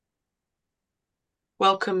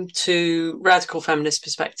Welcome to Radical Feminist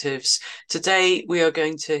Perspectives. Today we are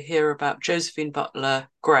going to hear about Josephine Butler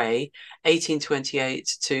Gray,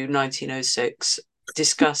 1828 to 1906,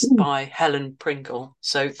 discussed Mm. by Helen Pringle.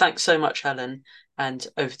 So thanks so much, Helen, and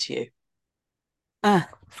over to you.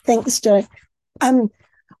 Thanks, Joe. Um,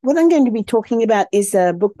 what I'm going to be talking about is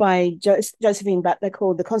a book by Josephine Butler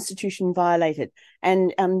called "The Constitution Violated."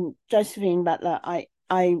 And Josephine Butler,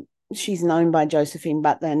 she's known by Josephine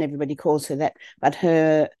Butler, and everybody calls her that. But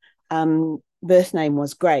her birth name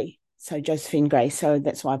was Gray, so Josephine Gray. So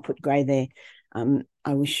that's why I put Gray there.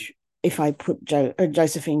 I wish if I put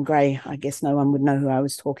Josephine Gray, I guess no one would know who I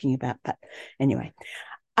was talking about. But anyway.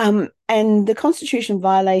 And The Constitution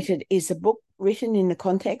Violated is a book written in the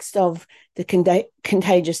context of the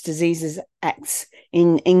Contagious Diseases Acts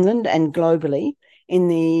in England and globally in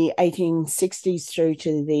the 1860s through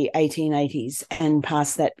to the 1880s and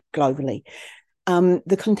past that globally.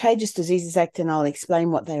 The Contagious Diseases Act, and I'll explain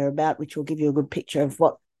what they're about, which will give you a good picture of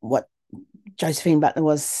what Josephine Butler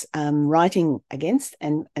was writing against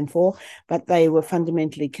and for, but they were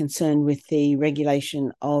fundamentally concerned with the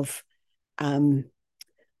regulation of I'm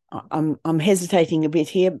hesitating a bit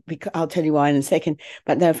here because I'll tell you why in a second,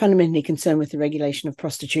 but they're fundamentally concerned with the regulation of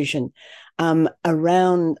prostitution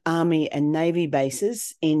around army and navy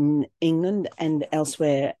bases in England and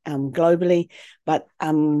elsewhere globally. But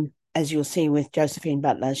as you'll see with Josephine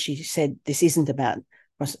Butler, she said this isn't about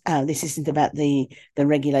the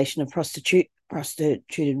regulation of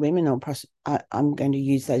prostituted women, or I'm going to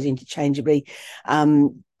use those interchangeably.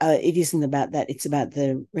 It isn't about that. It's about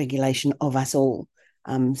the regulation of us all.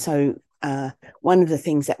 One of the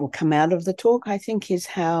things that will come out of the talk, I think, is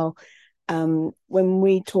how when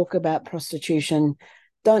we talk about prostitution,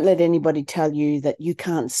 don't let anybody tell you that you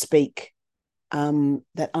can't speak,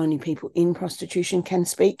 that only people in prostitution can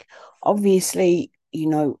speak. Obviously,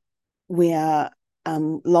 we are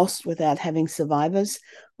lost without having survivors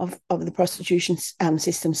of the prostitution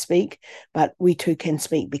system speak, but we too can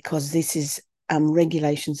speak because this is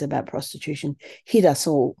regulations about prostitution hit us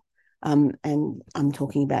all. And I'm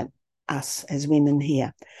talking about us as women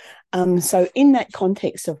here. So in that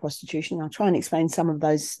context of prostitution, I'll try and explain some of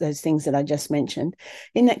those things that I just mentioned.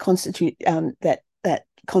 In that that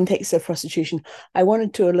context of prostitution, I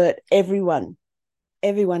wanted to alert everyone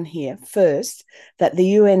here first that the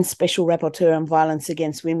UN Special Rapporteur on Violence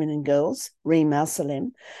Against Women and Girls, Reem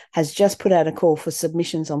Al-Salem, has just put out a call for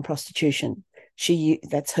submissions on prostitution.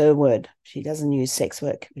 That's her word. She doesn't use sex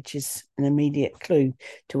work, which is an immediate clue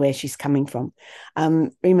to where she's coming from.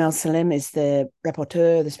 Reem Al-Salem is the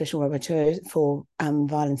special rapporteur for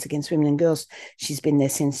violence against women and girls. She's been there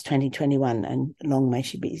since 2021, and long may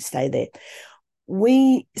she stay there.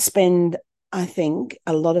 We spend, I think,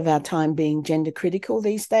 a lot of our time being gender critical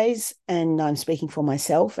these days, and I'm speaking for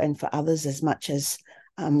myself and for others as much as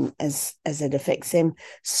it affects them.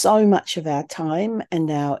 So much of our time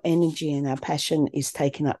and our energy and our passion is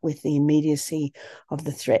taken up with the immediacy of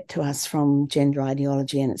the threat to us from gender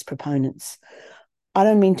ideology and its proponents. I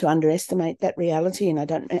don't mean to underestimate that reality, and I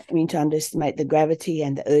don't mean to underestimate the gravity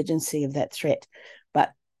and the urgency of that threat,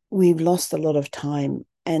 but we've lost a lot of time,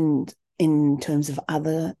 and in terms of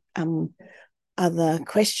other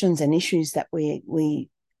questions and issues that we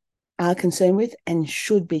are concerned with and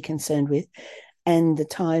should be concerned with. And the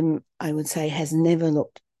time, I would say, has never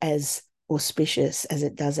looked as auspicious as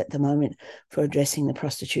it does at the moment for addressing the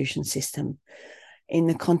prostitution system. In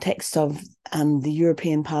the context of the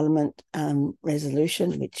European Parliament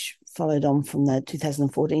resolution, which followed on from the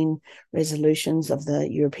 2014 resolutions of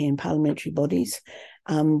the European parliamentary bodies,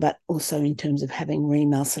 but also in terms of having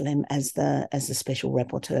Reem Al-Salem as the special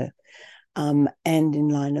rapporteur, and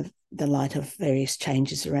in the light of various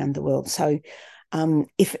changes around the world. So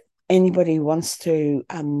if anybody wants to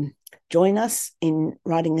join us in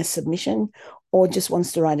writing a submission, or just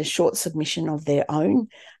wants to write a short submission of their own,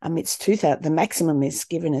 it's 2,000. The maximum is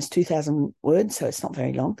given as 2,000 words, so it's not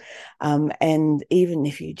very long. And even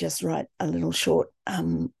if you just write a short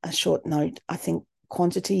note, I think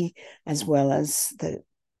quantity as well as the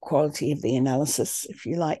quality of the analysis, if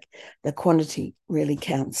you like, the quantity really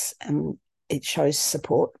counts. It shows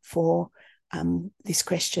support for this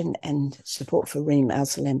question and support for Reem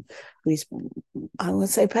Al-Salem, who is, I would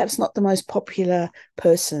say, perhaps not the most popular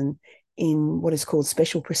person in what is called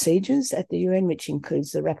special procedures at the UN, which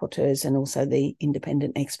includes the rapporteurs and also the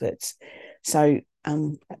independent experts. So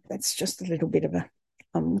that's just a little bit of a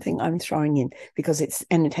thing I'm throwing in because it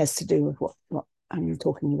has to do with what I'm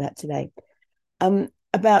talking about today.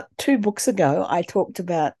 about 2 books ago, I talked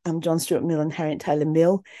about John Stuart Mill and Harriet Taylor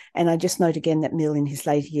Mill, and I just note again that Mill in his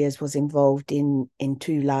later years was involved in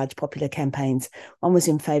 2 large popular campaigns. One was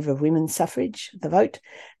in favour of women's suffrage, the vote,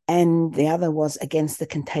 and the other was against the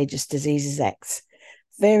Contagious Diseases Acts.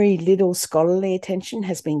 Very little scholarly attention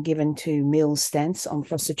has been given to Mill's stance on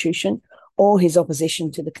prostitution or his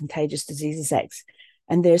opposition to the Contagious Diseases Acts.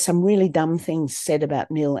 And there are some really dumb things said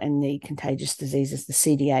about Mill and the contagious diseases, the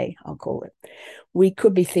CDA, I'll call it. We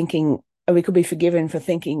could be forgiven for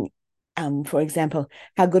thinking, for example,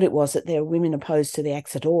 how good it was that there are women opposed to the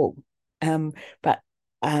acts at all. But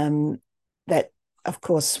that, of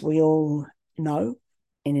course, we all know,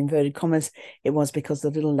 in inverted commas, it was because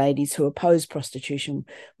the little ladies who opposed prostitution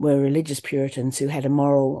were religious Puritans who had a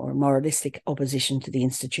moral or moralistic opposition to the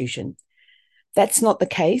institution. That's not the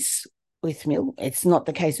case with Mill. It's not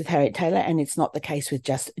the case with Harriet Taylor, and it's not the case with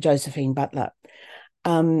Josephine Butler.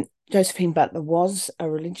 Josephine Butler was a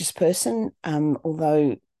religious person,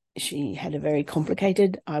 although she had a very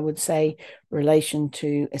complicated, I would say, relation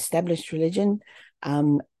to established religion.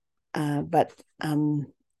 But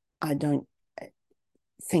I don't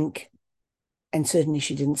think, and certainly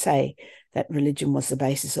she didn't say, that religion was the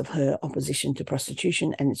basis of her opposition to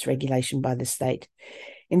prostitution and its regulation by the state.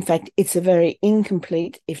 In fact, it's a very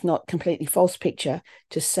incomplete, if not completely false picture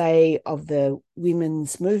to say of the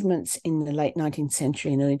women's movements in the late 19th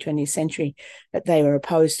century and early 20th century that they were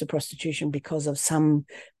opposed to prostitution because of some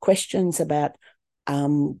questions about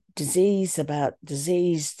disease, about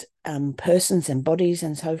diseased persons and bodies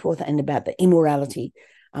and so forth, and about the immorality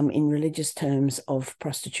in religious terms of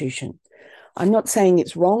prostitution. I'm not saying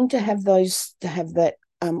it's wrong to have that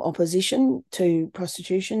opposition to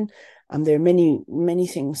prostitution. There are many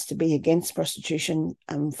things to be against prostitution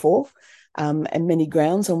for, and many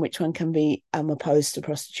grounds on which one can be opposed to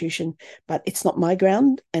prostitution. But it's not my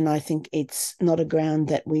ground, and I think it's not a ground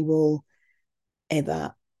that we will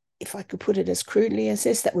ever, if I could put it as crudely as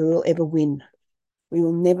this, that we will ever win. We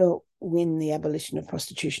will never win the abolition of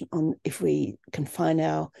prostitution if we confine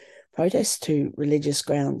our protests to religious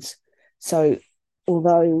grounds. So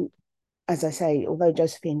although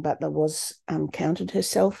Josephine Butler was counted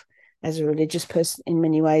herself as a religious person in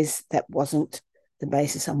many ways, that wasn't the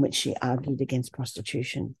basis on which she argued against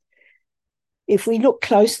prostitution. If we look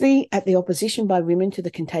closely at the opposition by women to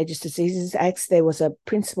the Contagious Diseases Acts, there was a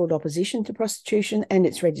principled opposition to prostitution and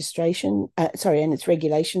its regulation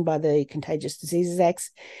by the Contagious Diseases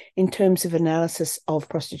Acts in terms of analysis of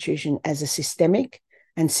prostitution as a systemic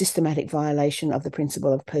and systematic violation of the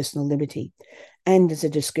principle of personal liberty and as a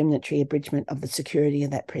discriminatory abridgment of the security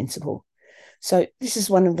of that principle. So this is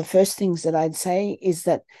one of the first things that I'd say, is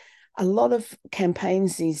that a lot of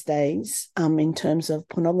campaigns these days in terms of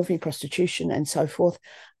pornography, prostitution and so forth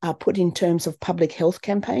are put in terms of public health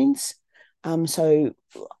campaigns. So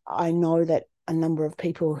I know that a number of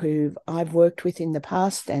people who I've worked with in the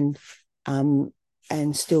past and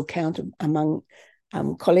still count among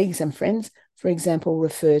colleagues and friends, for example,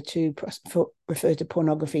 refer to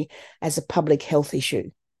pornography as a public health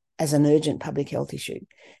issue, as an urgent public health issue.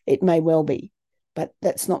 It may well be, but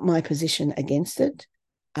that's not my position against it.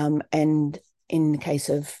 And in the case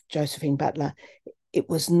of Josephine Butler, it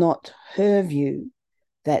was not her view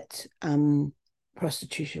that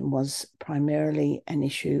prostitution was primarily an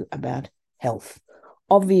issue about health.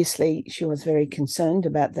 Obviously, she was very concerned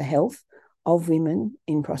about the health of women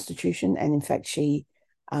in prostitution, and in fact, she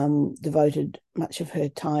devoted much of her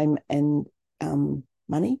time and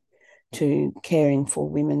money to caring for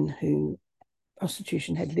women who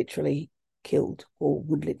prostitution had literally killed or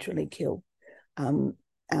would literally kill in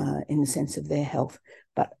the sense of their health.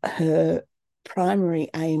 But her primary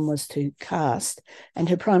aim was to cast, and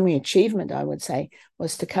her primary achievement, I would say,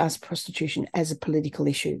 was to cast prostitution as a political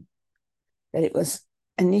issue, that it was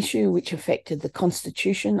an issue which affected the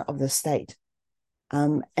constitution of the state,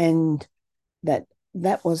 and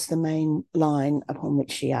that was the main line upon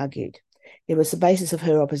which she argued. It was the basis of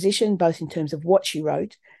her opposition, both in terms of what she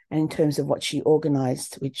wrote and in terms of what she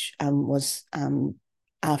organised, which was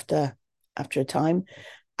after a time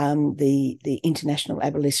the International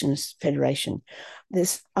Abolitionist Federation.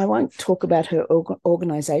 I won't talk about her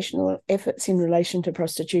organisational efforts in relation to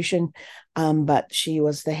prostitution, but she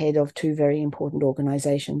was the head of 2 very important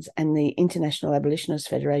organisations, and the International Abolitionist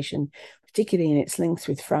Federation, particularly in its links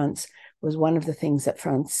with France, was one of the things that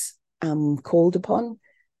France called upon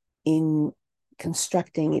in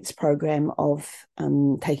constructing its program of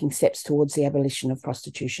taking steps towards the abolition of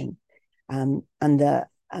prostitution under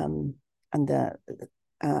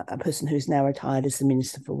a person who's now retired as the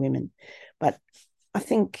Minister for Women. But I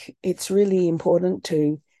think it's really important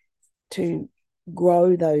to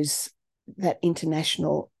grow those that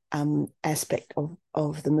international aspect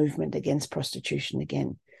of the movement against prostitution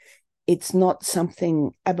again. It's not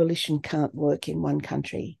something, abolition can't work in one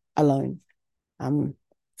country alone.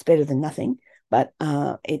 It's better than nothing, but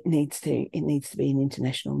it needs to be an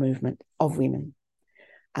international movement of women.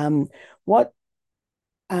 What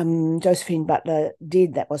Josephine Butler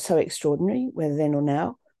did that was so extraordinary, whether then or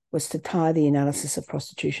now, was to tie the analysis of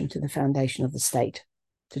prostitution to the foundation of the state,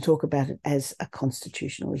 to talk about it as a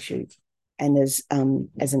constitutional issue and as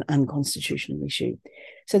an unconstitutional issue.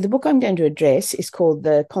 So the book I'm going to address is called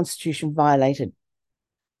The Constitution Violated,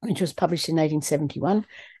 which was published in 1871.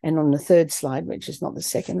 And on the third slide, which is not the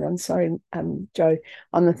second one, sorry, Joe,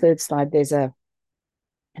 on the third slide, there's a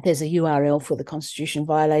URL for The Constitution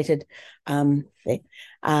Violated,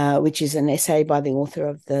 which is an essay by the author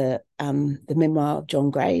of the memoir of John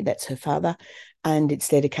Gray, that's her father, and it's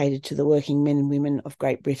dedicated to the working men and women of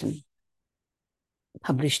Great Britain.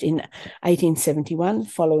 Published in 1871,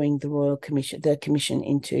 following the Royal Commission, the commission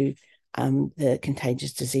into the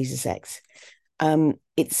Contagious Diseases Acts.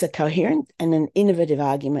 It's a coherent and an innovative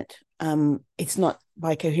argument. It's not,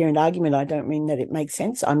 by coherent argument, I don't mean that it makes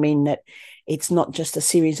sense. I mean that it's not just a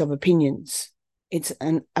series of opinions. It's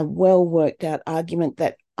a well-worked out argument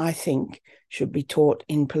that I think should be taught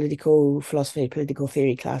in political philosophy, political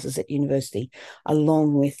theory classes at university,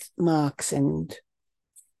 along with Marx and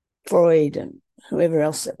Freud and whoever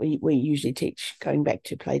else that we usually teach, going back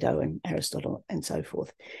to Plato and Aristotle and so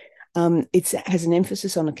forth. It has an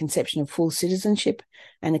emphasis on a conception of full citizenship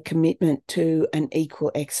and a commitment to an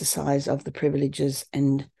equal exercise of the privileges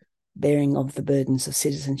and bearing of the burdens of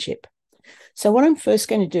citizenship. So what I'm first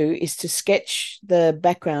going to do is to sketch the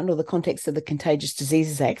background or the context of the Contagious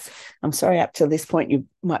Diseases Acts. I'm sorry, up to this point, you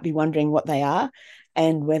might be wondering what they are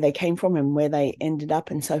and where they came from and where they ended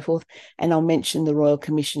up and so forth. And I'll mention the Royal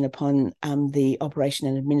Commission upon the operation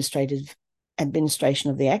and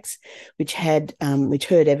administration of the Acts, which heard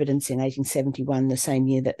evidence in 1871, the same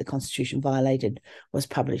year that the Constitution Violated was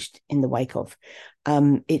published in the wake of.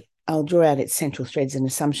 I'll draw out its central threads and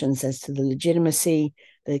assumptions as to the legitimacy,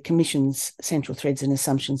 the Commission's central threads and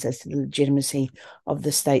assumptions as to the legitimacy of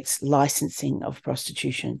the state's licensing of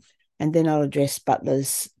prostitution. And then I'll address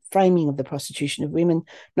Butler's framing of the prostitution of women,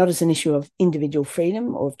 not as an issue of individual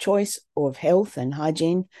freedom or of choice or of health and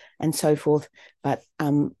hygiene and so forth, but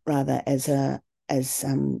rather as a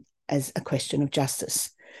question of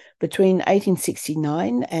justice. Between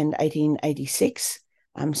 1869 and 1886,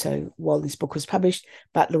 so while this book was published,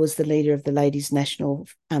 Butler was the leader of the Ladies' National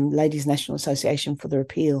Association for the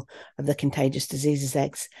Repeal of the Contagious Diseases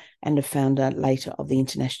Acts and a founder later of the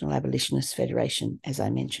International Abolitionist Federation, as I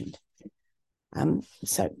mentioned.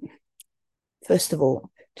 So first of all,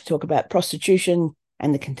 to talk about prostitution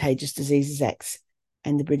and the Contagious Diseases Acts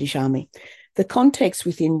and the British Army. The context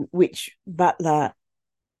within which Butler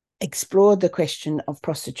explored the question of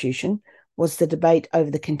prostitution was the debate over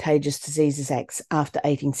the Contagious Diseases Acts after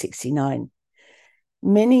 1869.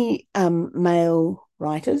 Many male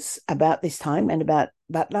writers about this time and about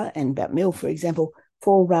Butler and about Mill, for example,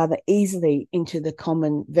 fall rather easily into the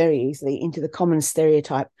common, very easily into the common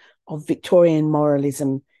stereotype of Victorian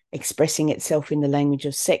moralism expressing itself in the language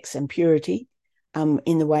of sex and purity,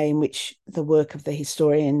 in the way in which the work of the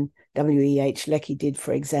historian W.E.H. Lecky did,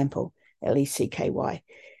 for example, Lecky.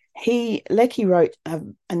 Lecky wrote a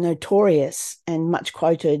notorious and much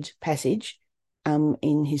quoted passage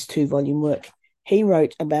in his 2-volume work. He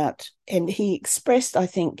wrote about, and he expressed, I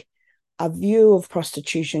think, a view of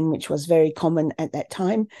prostitution which was very common at that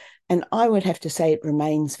time, and I would have to say it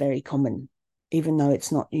remains very common, even though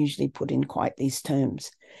it's not usually put in quite these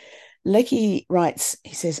terms. Lecky writes,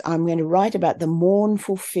 he says, I'm going to write about the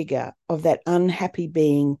mournful figure of that unhappy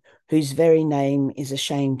being whose very name is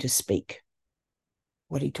ashamed to speak.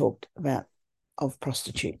 What he talked about of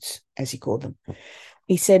prostitutes, as he called them.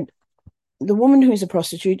 He said, the woman who is a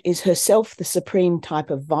prostitute is herself the supreme type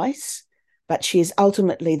of vice, but she is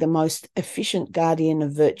ultimately the most efficient guardian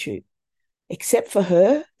of virtue. Except for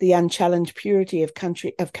her, the unchallenged purity of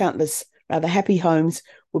countless rather happy homes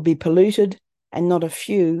would be polluted, and not a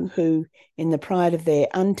few who, in the pride of their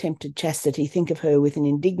untempted chastity, think of her with an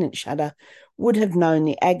indignant shudder, would have known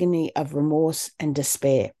the agony of remorse and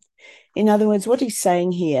despair. In other words, what he's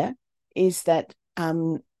saying here is that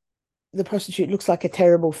the prostitute looks like a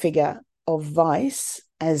terrible figure of vice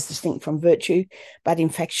as distinct from virtue, but in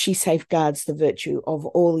fact she safeguards the virtue of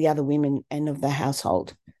all the other women and of the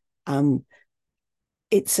household.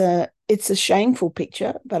 It's a shameful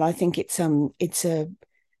picture, but I think it's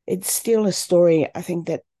still a story, I think,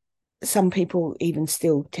 that some people even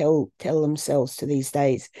still tell themselves to these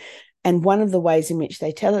days. And one of the ways in which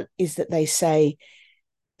they tell it is that they say,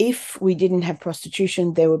 if we didn't have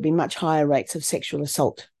prostitution, there would be much higher rates of sexual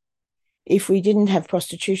assault. If we didn't have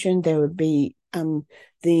prostitution, there would be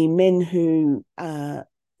the men who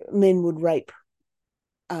men would rape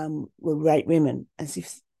women, as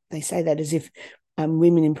if they say that as if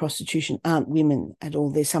women in prostitution aren't women at all.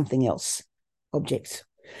 There's something else, objects.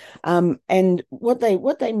 And what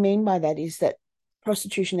they mean by that is that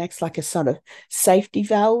prostitution acts like a sort of safety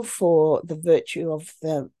valve for the virtue of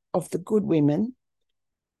the good women,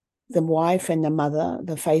 the wife and the mother,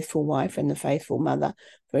 the faithful wife and the faithful mother,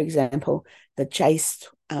 for example, the chaste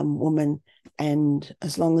woman. And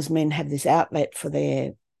as long as men have this outlet for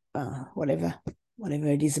their whatever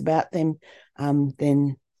it is about them,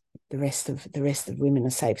 then the rest of women are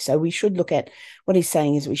safe. So we should look at what he's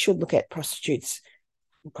saying is we should look at prostitutes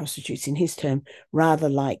in his term rather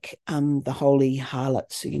like the holy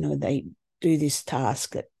harlots. They do this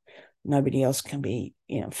task that nobody else can be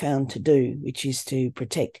found to do, which is to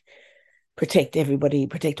protect everybody,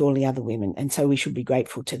 protect all the other women, and so we should be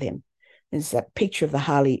grateful to them. There's that picture of the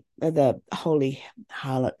holy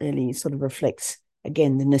harlot really sort of reflects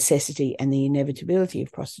again the necessity and the inevitability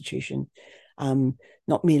of prostitution.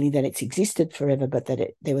 Not merely that it's existed forever, but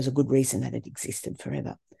that there was a good reason that it existed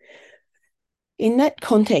forever. In that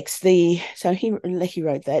context, so he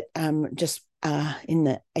wrote that just in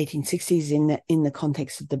the 1860s in the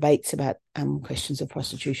context of debates about questions of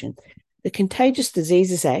prostitution. The Contagious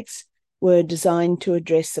Diseases Acts were designed to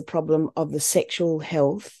address the problem of the sexual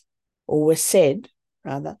health, or were said,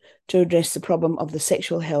 rather, to address the problem of the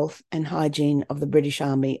sexual health and hygiene of the British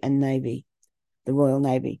Army and Navy, the Royal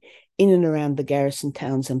Navy, in and around the garrison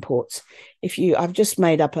towns and ports. I've just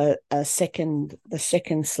made up the second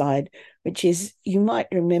slide, which is, you might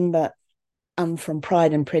remember from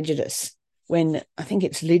Pride and Prejudice, when I think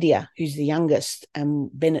it's Lydia, who's the youngest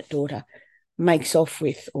Bennet daughter, makes off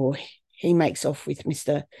with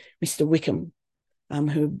Mr. Wickham,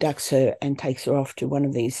 who abducts her and takes her off to one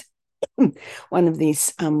of these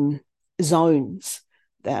zones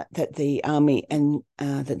that the army and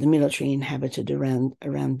that the military inhabited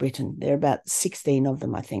around Britain. There are about 16 of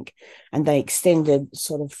them, I think, and they extended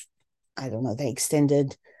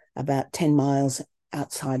about 10 miles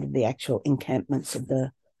outside of the actual encampments of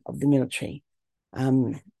the military.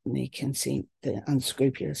 You can see the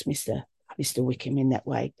unscrupulous Mr. Wickham in that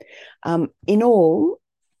way. In all,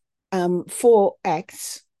 4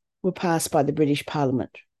 acts were passed by the British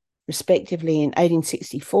Parliament, respectively in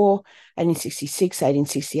 1864, 1866,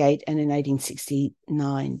 1868, and in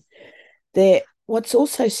 1869. What's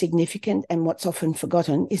also significant and what's often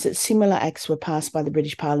forgotten is that similar acts were passed by the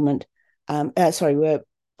British Parliament,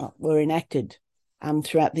 were enacted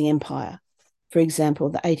throughout the Empire. For example,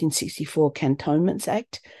 the 1864 Cantonments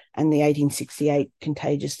Act and the 1868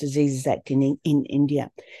 Contagious Diseases Act in India.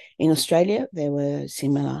 In Australia, there were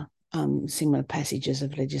similar passages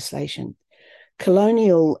of legislation.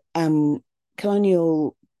 Colonial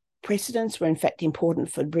precedents were in fact important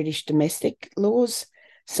for British domestic laws.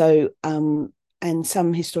 So, and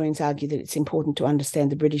some historians argue that it's important to understand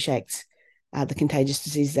the British Acts, the Contagious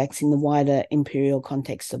Diseases Acts, in the wider imperial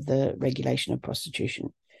context of the regulation of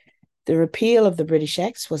prostitution. The repeal of the British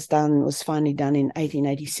Acts was finally done in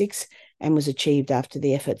 1886 and was achieved after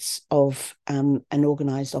the efforts of an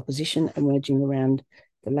organised opposition emerging around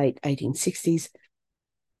the late 1860s,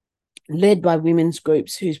 led by women's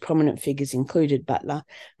groups whose prominent figures included Butler,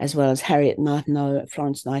 as well as Harriet Martineau,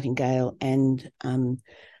 Florence Nightingale, and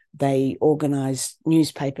they organised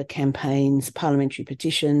newspaper campaigns, parliamentary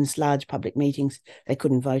petitions, large public meetings. They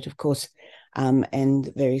couldn't vote, of course,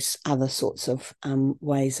 and various other sorts of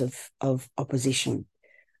ways of opposition.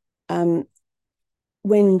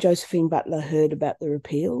 When Josephine Butler heard about the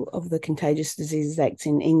repeal of the Contagious Diseases Acts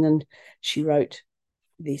in England, she wrote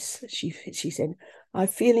this. She said, "I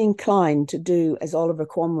feel inclined to do as Oliver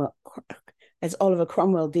Cromwell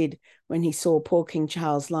did when he saw poor King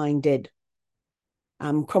Charles lying dead.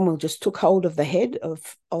 Cromwell just took hold of the head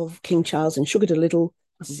of King Charles and shook it a little."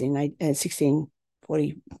 This is in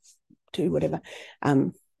 1642, whatever.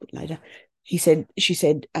 Later, she said,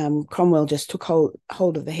 Cromwell just took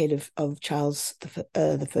hold of the head of Charles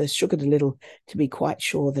the First, shook it a little to be quite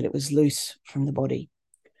sure that it was loose from the body.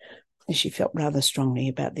 And she felt rather strongly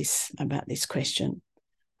about this question.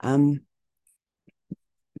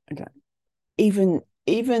 Even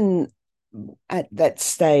at that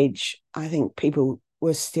stage, I think people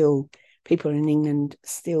in England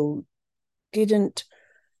still didn't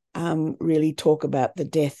really talk about the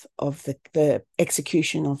death of the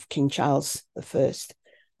execution of King Charles I.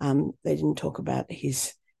 They didn't talk about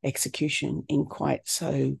his execution in quite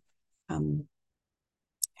so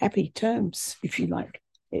happy terms, if you like.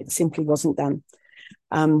 It simply wasn't done.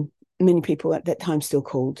 Many people at that time still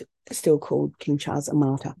called King Charles a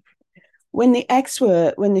martyr. When the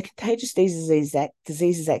Contagious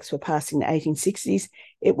Diseases Acts were passed in the 1860s,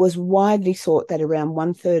 it was widely thought that around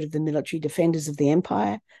 1/3 of the military defenders of the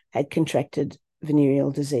empire had contracted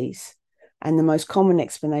venereal disease. And the most common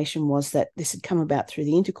explanation was that this had come about through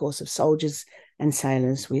the intercourse of soldiers and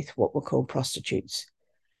sailors with what were called prostitutes.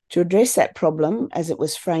 To address that problem, as it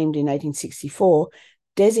was framed in 1864,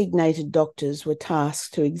 designated doctors were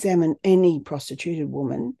tasked to examine any prostituted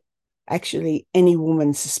woman, actually any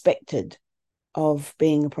woman suspected of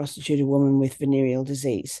being a prostituted woman with venereal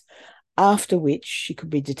disease, after which she could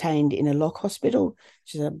be detained in a lock hospital,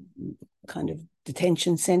 which is a kind of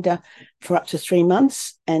detention centre, for up to 3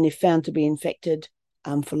 months, and if found to be infected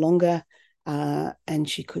for longer, and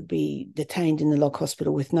she could be detained in the lock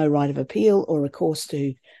hospital with no right of appeal or recourse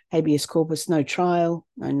to habeas corpus, no trial,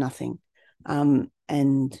 no nothing.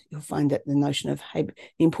 And you'll find that the notion of the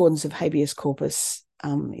importance of habeas corpus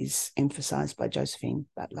is emphasised by Josephine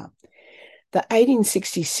Butler. The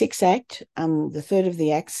 1866 Act, the third of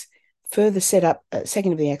the acts,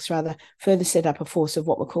 second of the acts rather, further set up a force of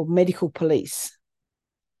what were called medical police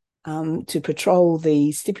to patrol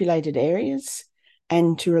the stipulated areas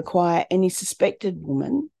and to require any suspected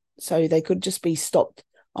woman, so they could just be stopped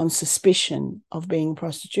on suspicion of being a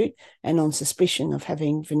prostitute and on suspicion of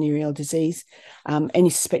having venereal disease, any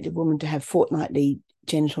suspected woman to have fortnightly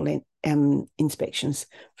genital inspections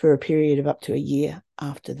for a period of up to a year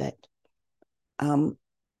after that.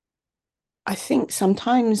 I think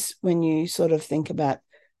sometimes when you sort of think about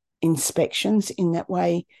inspections in that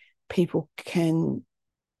way, people can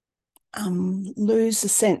lose a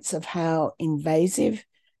sense of how invasive,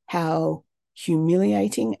 how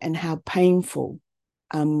humiliating, and how painful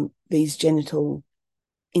these genital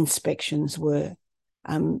inspections were.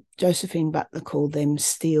 Josephine Butler called them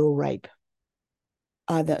steel rape.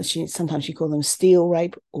 Sometimes she called them steel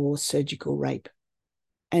rape or surgical rape.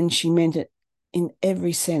 And she meant it in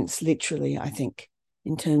every sense, literally, I think,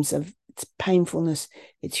 in terms of its painfulness,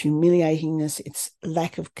 its humiliatingness, its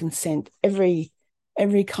lack of consent, every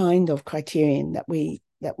kind of criterion that we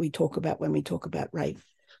talk about when we talk about rape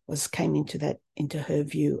came into her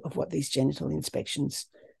view of what these genital inspections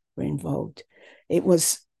were involved.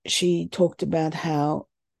 She talked about how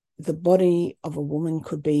the body of a woman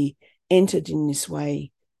could be entered in this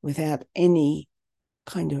way without any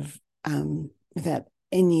kind of without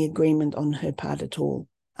any agreement on her part at all,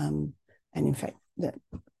 and in fact that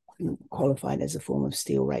qualified as a form of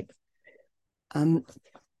steel rape.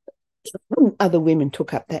 Other women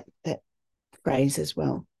took up that phrase as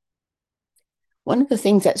well. One of the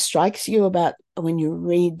things that strikes you about when you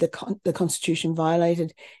read the Constitution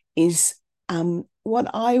violated is what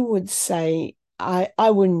I would say. I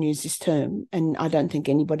wouldn't use this term, and I don't think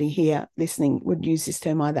anybody here listening would use this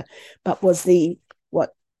term either, but was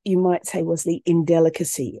what you might say was the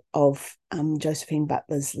indelicacy of Josephine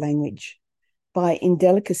Butler's language. By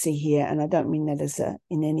indelicacy here, and I don't mean that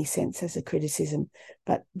in any sense as a criticism,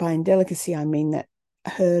 but by indelicacy I mean that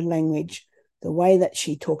her language, the way that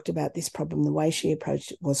she talked about this problem, the way she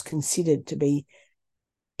approached it, was considered to be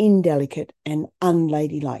indelicate and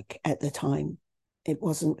unladylike at the time. It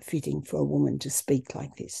wasn't fitting for a woman to speak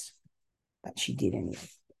like this, but she did anyway.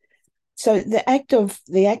 So the act of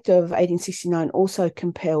 1869 also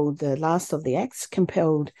compelled, the last of the acts,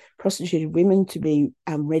 compelled prostituted women to be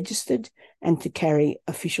registered and to carry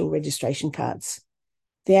official registration cards.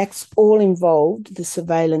 The acts all involved the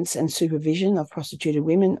surveillance and supervision of prostituted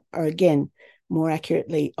women, or again, more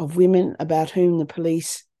accurately, of women about whom the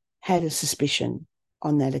police had a suspicion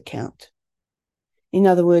on that account. In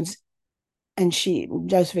other words, and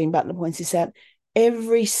Josephine Butler points this out,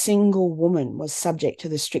 every single woman was subject to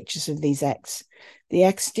the strictures of these acts. The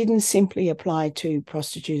acts didn't simply apply to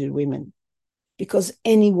prostituted women, because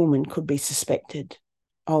any woman could be suspected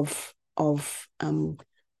of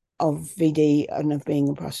VD and of being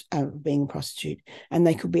a prostitute, and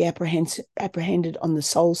they could be apprehended on the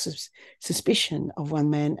sole suspicion of one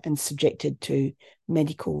man and subjected to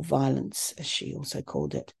medical violence, as she also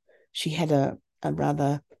called it. She had a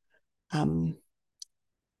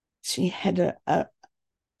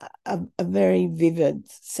very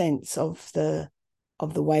vivid sense of the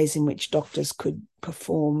ways in which doctors could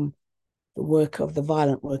perform the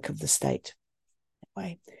violent work of the state. That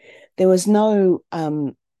way. There was no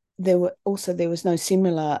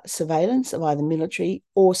similar surveillance of either military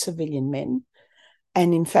or civilian men.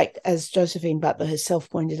 And in fact, as Josephine Butler herself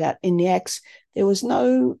pointed out, in the acts, there was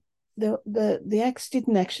the acts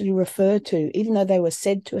didn't actually refer to, even though they were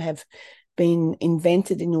said to have been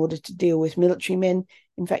invented in order to deal with military men,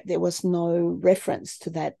 in fact, there was no reference to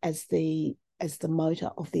that as the as the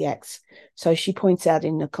motor of the acts. So she points out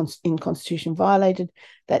in Constitution Violated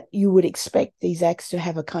that you would expect these acts to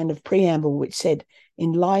have a kind of preamble which said,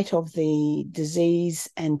 in light of the disease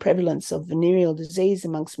and prevalence of venereal disease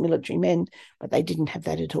amongst military men, but they didn't have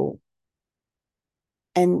that at all.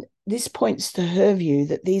 And this points to her view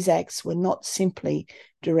that these acts were not simply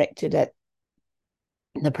directed at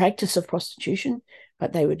the practice of prostitution,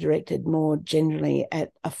 but they were directed more generally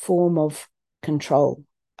at a form of control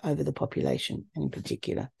over the population, and in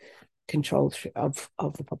particular, control of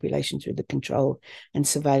the population through the control and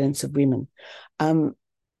surveillance of women.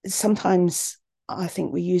 Sometimes I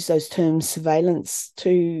think we use those terms surveillance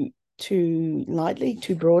too lightly,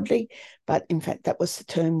 too broadly, but in fact that was the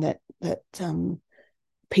term that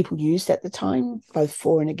people used at the time, both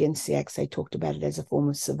for and against the acts. They talked about it as a form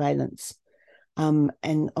of surveillance.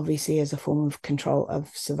 And obviously as a form of control, of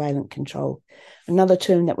surveillance control. Another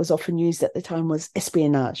term that was often used at the time was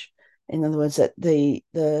espionage. In other words, that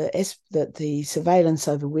the surveillance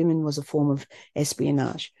over women was a form of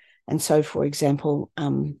espionage. And so, for example,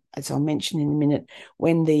 as I'll mention in a minute,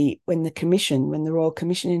 when the Royal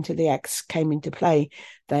Commission into the Acts came into play,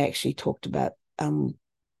 they actually talked about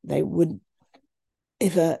they would,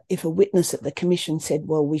 if a witness at the Commission said,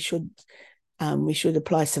 well, we should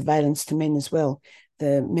apply surveillance to men as well,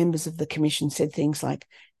 the members of the Commission said things like,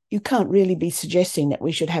 you can't really be suggesting that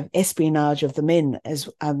we should have espionage of the men as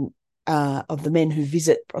of the men who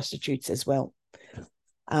visit prostitutes as well.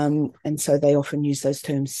 And so they often use those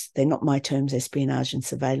terms. They're not my terms, espionage and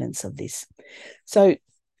surveillance of this. So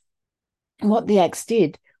what the Acts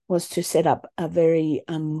did was to set up a very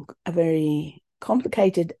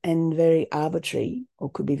complicated and very arbitrary, or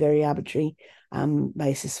could be very arbitrary,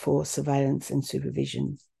 basis for surveillance and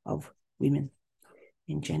supervision of women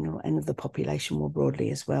in general and of the population more broadly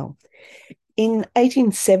as well. In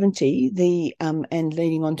 1870, and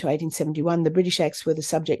leading on to 1871, the British Acts were the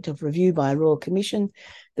subject of review by a Royal Commission.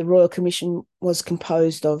 The Royal Commission was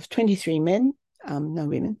composed of 23 men, no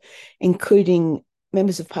women, including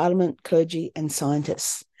members of Parliament, clergy, and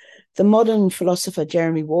scientists. The modern philosopher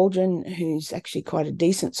Jeremy Waldron, who's actually quite a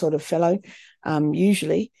decent sort of fellow,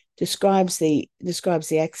 usually describes the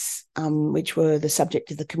acts which were the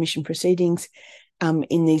subject of the Commission proceedings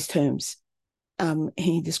in these terms.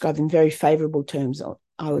 He described in very favourable terms, or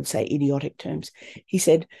I would say idiotic terms. He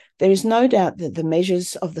said, there is no doubt that the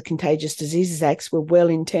measures of the Contagious Diseases Acts were well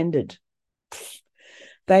intended.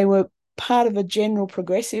 They were part of a general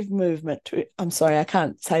progressive movement to, I'm sorry, I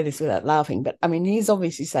can't say this without laughing, but I mean, he's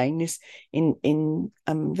obviously saying this in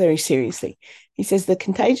very seriously. He says the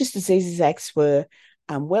Contagious Diseases Acts were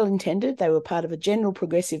well intended. They were part of a general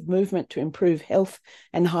progressive movement to improve health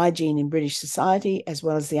and hygiene in British society, as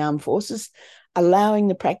well as the armed forces, allowing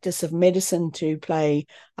the practice of medicine to play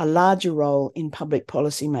a larger role in public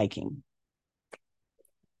policy making.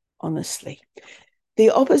 Honestly,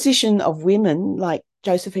 the opposition of women like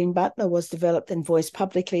Josephine Butler was developed and voiced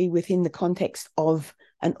publicly within the context of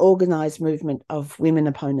an organised movement of women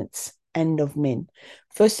opponents and of men.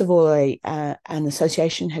 First of all, an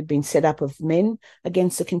association had been set up of men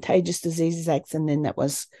against the Contagious Diseases Acts, and then that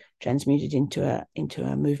was transmuted into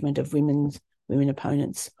a movement of women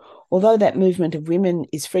opponents. Although that movement of women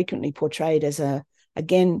is frequently portrayed as a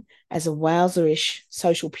wowzerish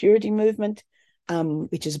social purity movement,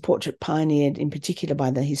 which is a portrait pioneered in particular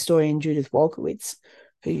by the historian Judith Wolkowitz,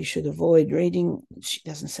 who you should avoid reading. She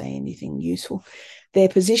doesn't say anything useful. Their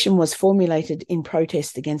position was formulated in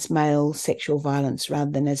protest against male sexual violence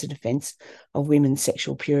rather than as a defence of women's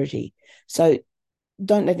sexual purity. So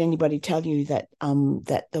don't let anybody tell you that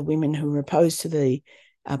that the women who were opposed to the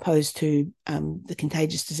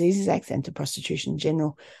Contagious Diseases Act and to prostitution in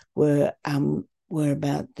general were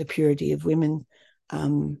about the purity of women.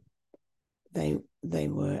 They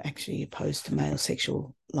were actually opposed to male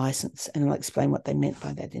sexual licence, and I'll explain what they meant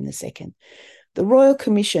by that in a second. The Royal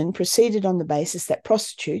Commission proceeded on the basis that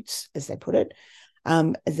prostitutes, as they put it,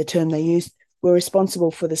 as the term they used, were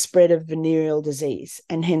responsible for the spread of venereal disease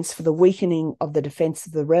and hence for the weakening of the defence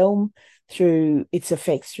of the realm through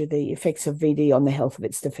the effects of VD on the health of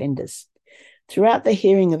its defenders. Throughout the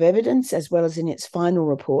hearing of evidence, as well as in its final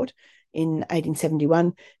report in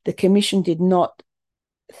 1871, the Commission did not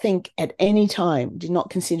consider at any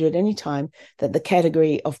time that the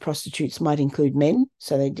category of prostitutes might include men,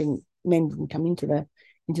 so men didn't come into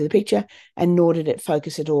the picture, and nor did it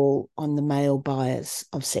focus at all on the male buyers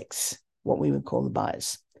of sex, what we would call the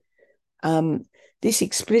buyers. This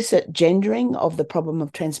explicit gendering of the problem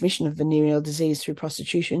of transmission of venereal disease through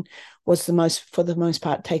prostitution was for the most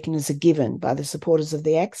part taken as a given by the supporters of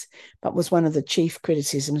the acts, but was one of the chief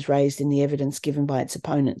criticisms raised in the evidence given by its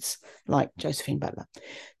opponents, like Josephine Butler.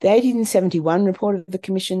 The 1871 report of the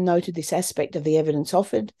Commission noted this aspect of the evidence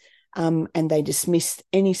offered, and they dismissed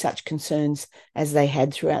any such concerns as they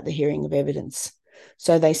had throughout the hearing of evidence.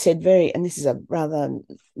 So they said and this is a rather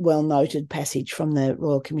well-noted passage from the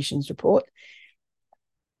Royal Commission's report,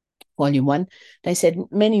 Volume 1, they said,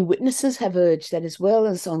 many witnesses have urged that as well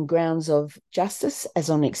as on grounds of justice as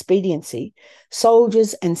on expediency,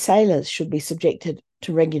 soldiers and sailors should be subjected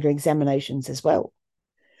to regular examinations as well.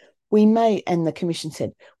 We may, and the Commission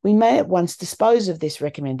said, we may at once dispose of this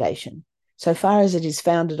recommendation, so far as it is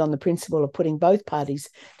founded on the principle of putting both parties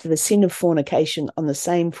to the sin of fornication on the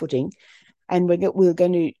same footing, and we're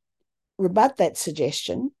going to rebut that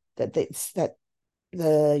suggestion that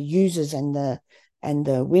the users and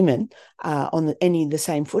the women are on the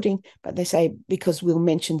same footing, but they say because we'll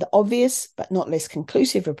mention the obvious but not less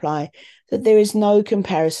conclusive reply that there is no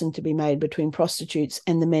comparison to be made between prostitutes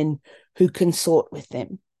and the men who consort with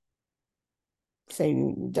them. So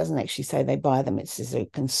it doesn't actually say they buy them, it says they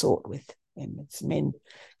consort with them. It's men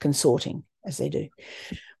consorting as they do.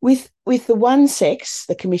 With the one sex,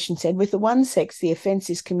 the Commission said, with the one sex, the offence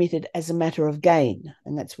is committed as a matter of gain,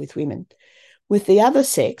 and that's with women. With the other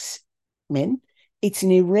sex, men, it's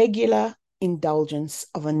an irregular indulgence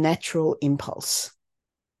of a natural impulse.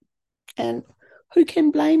 And who can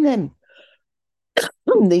blame them?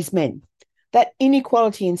 These men. That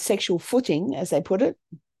inequality in sexual footing, as they put it,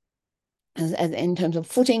 in terms of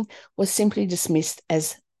footing, was simply dismissed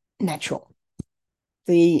as natural.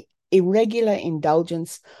 The irregular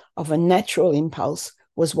indulgence of a natural impulse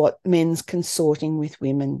was what men's consorting with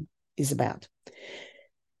women is about.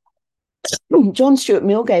 John Stuart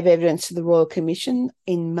Mill gave evidence to the Royal Commission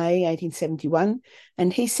in May 1871,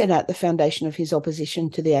 and he set out the foundation of his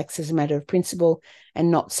opposition to the acts as a matter of principle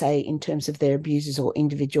and not, say, in terms of their abuses or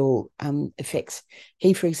individual effects.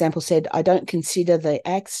 He, for example, said, I don't consider the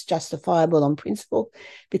acts justifiable on principle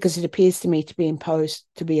because it appears to me to be opposed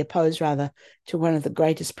to one of the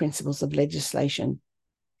greatest principles of legislation,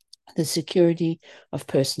 the security of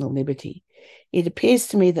personal liberty. It appears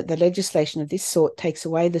to me that the legislation of this sort takes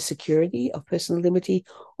away the security of personal liberty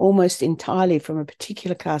almost entirely from a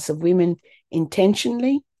particular class of women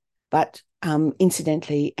intentionally, but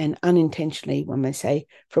incidentally and unintentionally, one may say,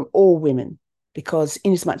 from all women, because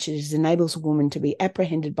inasmuch as it enables a woman to be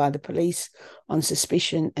apprehended by the police on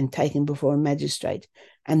suspicion and taken before a magistrate,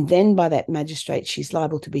 and then by that magistrate she's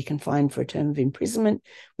liable to be confined for a term of imprisonment,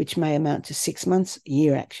 which may amount to 6 months, a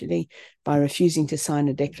year actually, by refusing to sign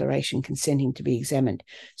a declaration consenting to be examined.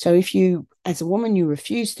 So if you, as a woman, you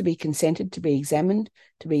refuse to be consented to be examined,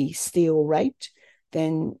 to be still raped,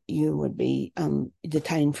 then you would be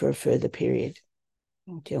detained for a further period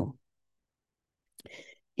until.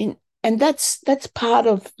 And that's part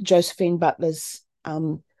of Josephine Butler's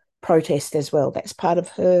protest as well. That's part of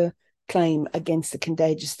her claim against the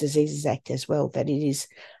Contagious Diseases Act as well, that it is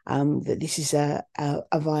that this is a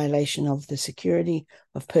violation of the security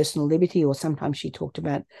of personal liberty, or sometimes she talked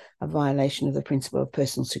about a violation of the principle of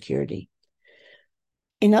personal security.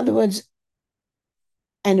 In other words,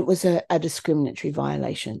 and it was a discriminatory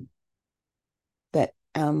violation that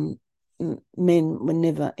men were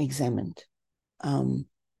never examined.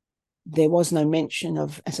 There was no mention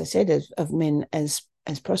of, as I said, of men as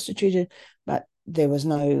prostituted, but there was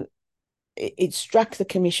no. It struck the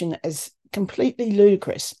Commission as completely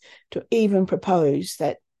ludicrous to even propose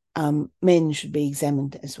that men should be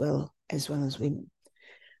examined as well as women.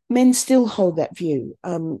 Men still hold that view.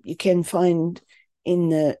 You can find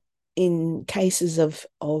in cases of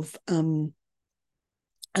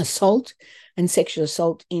assault and sexual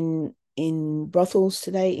assault in brothels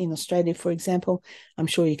today in Australia, for example. I'm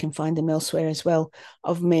sure you can find them elsewhere as well,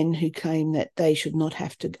 of men who claim that they should not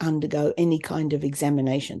have to undergo any kind of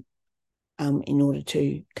examination in order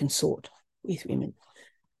to consort with women.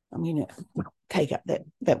 I'm going to take up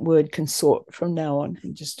that word consort from now on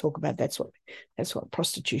and just talk about that's what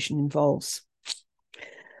prostitution involves.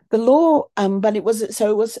 The law, but it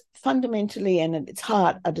was fundamentally and at its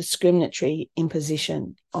heart a discriminatory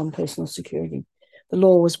imposition on personal security. The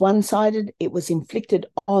law was one-sided. It was inflicted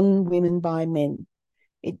on women by men.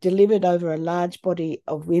 It delivered over a large body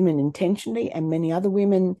of women intentionally and many other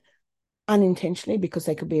women unintentionally, because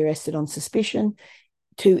they could be arrested on suspicion,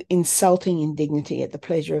 to insulting indignity at the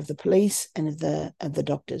pleasure of the police and of the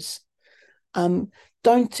doctors.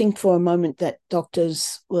 Don't think for a moment that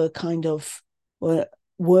doctors were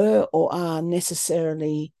or are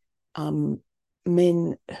necessarily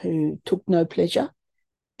men who took no pleasure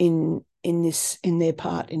in their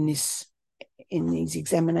part in these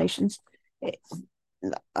examinations.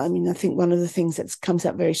 I mean, I think one of the things that comes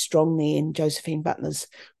up very strongly in Josephine Butler's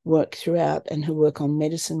work throughout, and her work on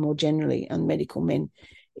medicine more generally, on medical men,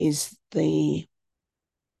 is the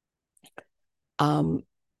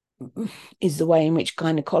way in which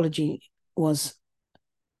gynecology was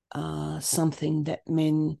something that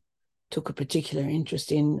men took a particular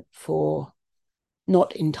interest in for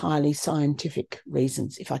not entirely scientific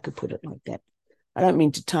reasons, if I could put it like that. I don't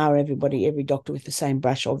mean to tar every doctor with the same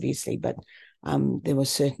brush, obviously, but there was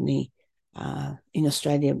certainly, in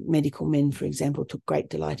Australia, medical men, for example, took great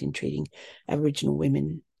delight in treating Aboriginal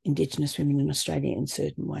women, Indigenous women in Australia in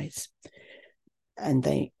certain ways. And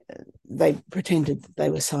they pretended that they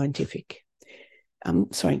were scientific.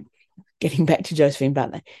 Sorry, getting back to Josephine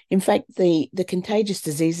Butler. In fact, the Contagious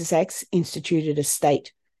Diseases Act instituted a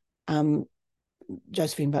state,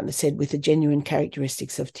 Josephine Butler said, with the genuine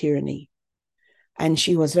characteristics of tyranny. And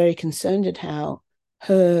she was very concerned at how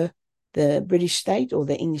the British state or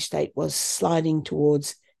the English state was sliding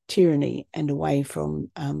towards tyranny and away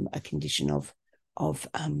from a condition of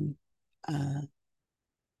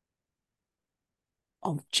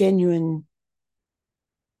genuine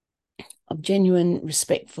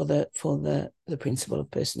respect for the principle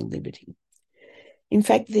of personal liberty. In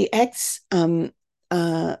fact, the Acts,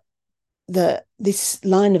 this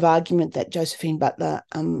line of argument that Josephine Butler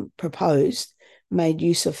proposed made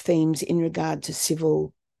use of themes in regard to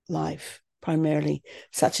civil life, primarily,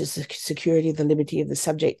 such as the security of the liberty of the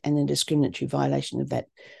subject and the discriminatory violation of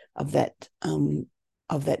that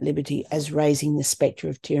liberty as raising the spectre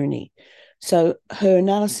of tyranny. So her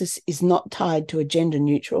analysis is not tied to a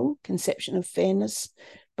gender-neutral conception of fairness,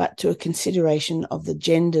 but to a consideration of the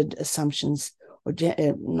gendered assumptions, or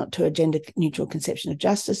not to a gender-neutral conception of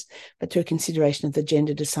justice, but to a consideration of the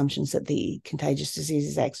gendered assumptions that the Contagious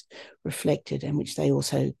Diseases Act reflected, and which they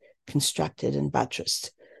also constructed and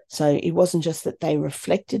buttressed. So it wasn't just that they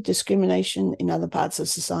reflected discrimination in other parts of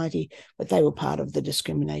society, but they were part of the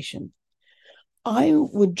discrimination. I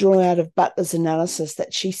would draw out of Butler's analysis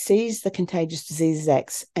that she sees the Contagious Diseases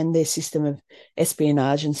Acts and their system of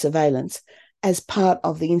espionage and surveillance as part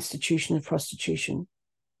of the institution of prostitution.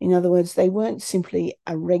 In other words, they weren't simply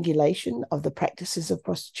a regulation of the practices of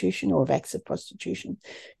prostitution or of acts of prostitution.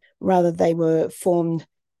 Rather, they were formed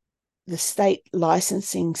the state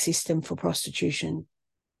licensing system for prostitution.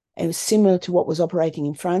 It was similar to what was operating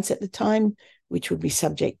in France at the time, which would be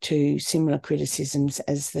subject to similar criticisms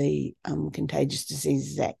as the Contagious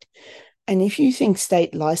Diseases Act. And if you think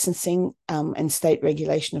state licensing and state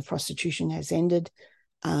regulation of prostitution has ended,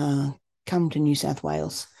 come to New South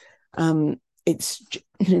Wales.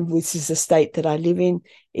 This is a state that I live in.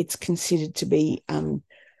 It's considered to be one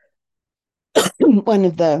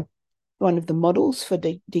of the models for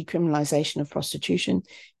decriminalisation of prostitution,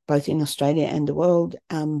 both in Australia and the world.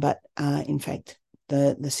 But in fact,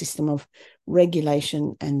 the system of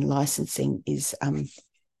regulation and licensing is an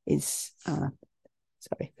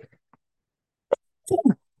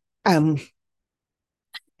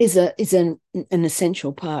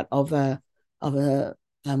essential part of a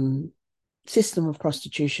system of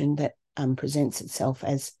prostitution that presents itself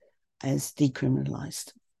as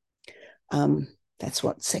decriminalised. That's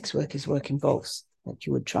what sex workers' work involves, that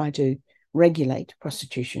you would try to regulate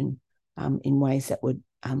prostitution in ways that would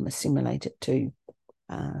assimilate it to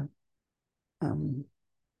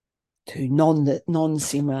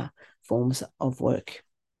non-similar forms of work.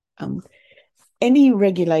 Any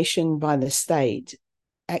regulation by the state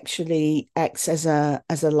actually acts as a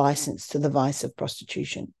license to the vice of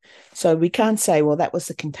prostitution. So we can't say, well, that was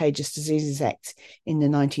the Contagious Diseases Act in the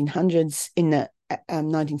 1900s, in the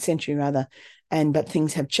 19th century rather, but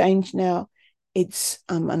things have changed now. It's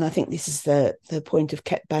and I think this is the point of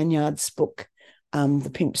Kat Banyard's book,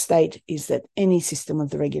 The Pimp State, is that any system of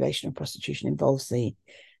the regulation of prostitution involves the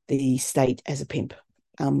state as a pimp,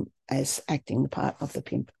 as acting the part of the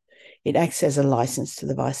pimp. It acts as a license to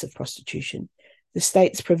the vice of prostitution. The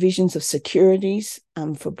state's provisions of securities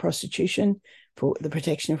for prostitution, for the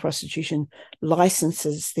protection of prostitution,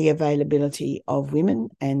 licenses the availability of women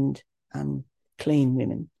and clean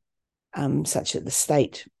women, such that the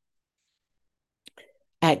state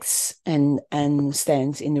acts and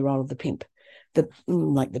stands in the role of the pimp,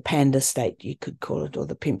 like the panda state, you could call it, or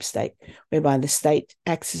the pimp state, whereby the state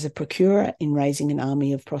acts as a procurer in raising an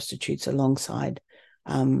army of prostitutes alongside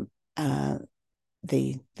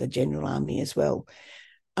the general army as well,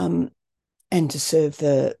 and to serve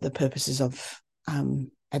the purposes of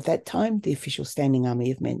at that time the official standing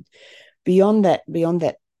army of men. Beyond that,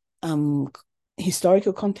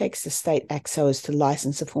 historical context, the state acts so as to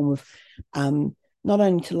license a form of not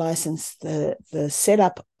only to license the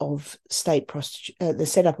setup of the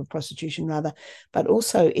setup of prostitution rather, but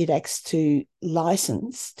also it acts to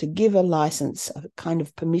give a license, a kind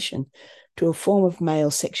of permission to a form of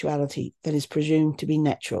male sexuality that is presumed to be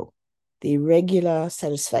natural, the irregular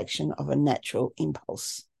satisfaction of a natural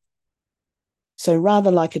impulse. So rather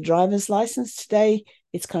like a driver's license today,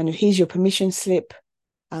 it's kind of, here's your permission slip.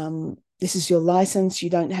 This is your license. You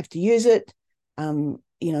don't have to use it. You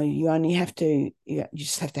only have to, you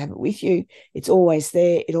just have to have it with you. It's always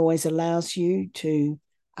there. It always allows you to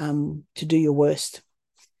do your worst.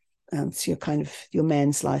 It's your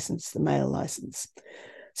man's license, the male license.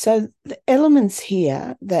 So the elements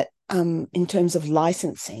here that in terms of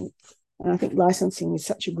licensing, and I think licensing is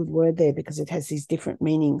such a good word there because it has these different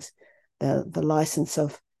meanings. The license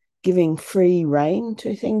of giving free rein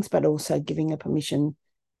to things, but also giving a permission,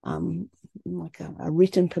 like a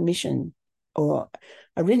written permission, or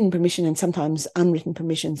a written permission and sometimes unwritten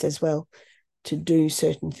permissions as well, to do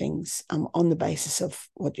certain things on the basis of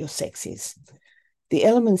what your sex is. The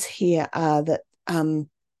elements here are that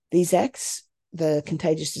these acts, the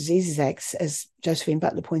Contagious Diseases Acts, as Josephine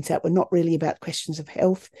Butler points out, were not really about questions of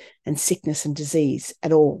health and sickness and disease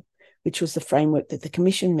at all, which was the framework that the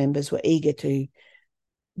Commission members were eager to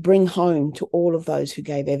bring home to all of those who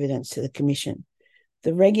gave evidence to the Commission.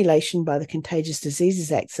 The regulation by the Contagious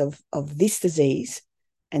Diseases Acts of this disease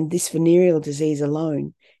and this venereal disease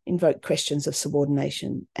alone invoked questions of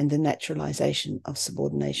subordination and the naturalization of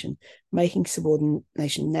subordination, making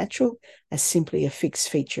subordination natural as simply a fixed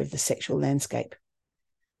feature of the sexual landscape.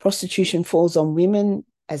 Prostitution falls on women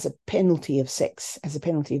as a penalty of sex, as a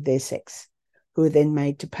penalty of their sex, who are then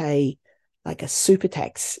made to pay like a super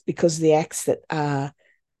tax because the acts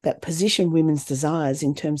that position women's desires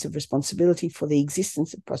in terms of responsibility for the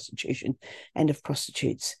existence of prostitution and of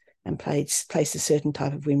prostitutes, and place a certain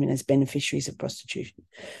type of women as beneficiaries of prostitution.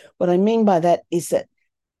 What I mean by that is that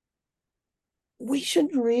we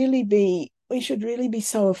should really be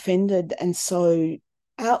so offended and so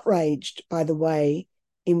outraged by the way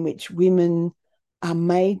in which women are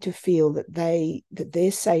made to feel that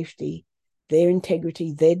their safety, their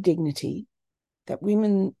integrity, their dignity, that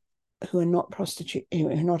women who are not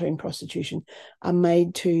in prostitution are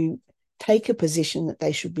made to take a position that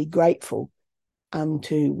they should be grateful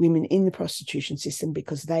to women in the prostitution system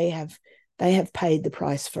because they have paid the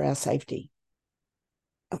price for our safety.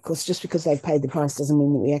 Of course, just because they've paid the price doesn't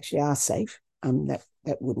mean that we actually are safe. That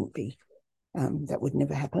wouldn't be, that would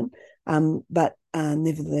never happen. But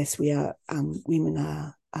nevertheless, women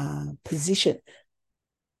are positioned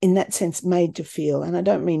in that sense, made to feel, and I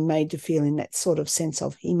don't mean made to feel in that sort of sense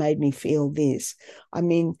of he made me feel this. I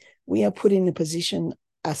mean, we are put in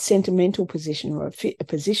a sentimental position, or a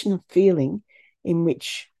position of feeling in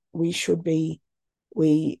which we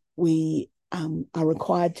are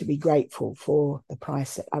required to be grateful for the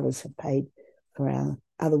price that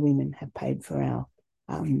other women have paid for our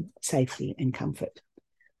safety and comfort.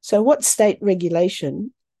 So what state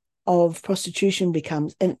regulation of prostitution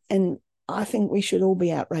becomes, and I think we should all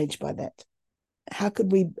be outraged by that. How can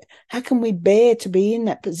we bear to be in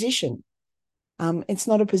that position? It's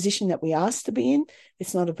not a position that we asked to be in.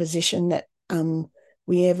 It's not a position that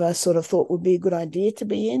we ever sort of thought would be a good idea to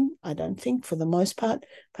be in, I don't think, for the most part.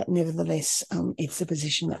 But nevertheless, it's the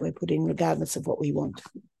position that we're put in regardless of what we want.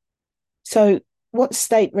 So what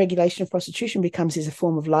state regulation of prostitution becomes is a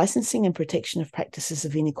form of licensing and protection of practices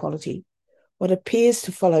of inequality. What appears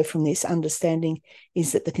to follow from this understanding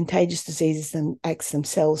is that the Contagious Diseases and Acts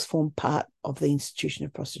themselves form part of the institution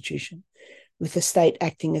of prostitution, with the state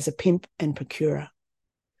acting as a pimp and procurer.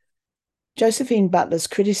 Josephine Butler's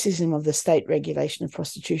criticism of the state regulation of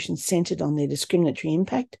prostitution centred on their discriminatory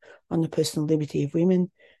impact on the personal liberty of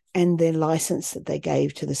women and their licence that they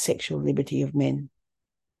gave to the sexual liberty of men.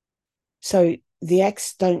 So the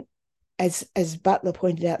acts don't, as Butler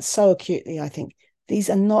pointed out so acutely, I think, these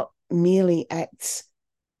are not merely acts.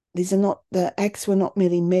 The acts were not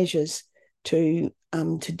merely measures to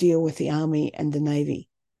deal with the army and the navy.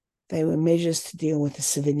 They were measures to deal with the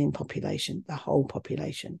civilian population, the whole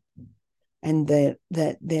population, and their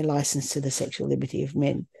license to the sexual liberty of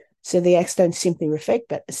men. So the acts don't simply reflect,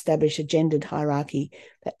 but establish a gendered hierarchy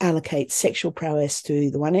that allocates sexual prowess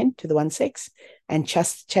to the one end, to the one sex, and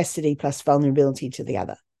chastity plus vulnerability to the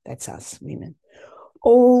other. That's us, women.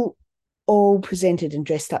 All presented and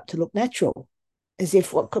dressed up to look natural, as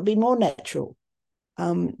if what could be more natural,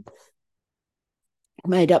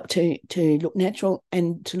 made up to look natural,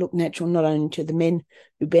 and to look natural not only to the men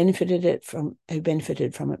who benefited from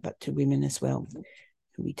it, but to women as well.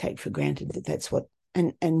 We take for granted that that's what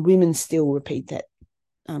and women still repeat that.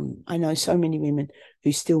 I know so many women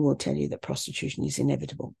who still will tell you that prostitution is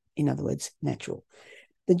inevitable. In other words, natural.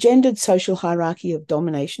 The gendered social hierarchy of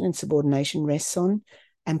domination and subordination rests on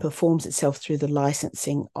and performs itself through the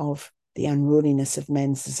licensing of the unruliness of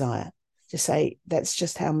man's desire. To say that's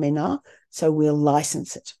just how men are, so we'll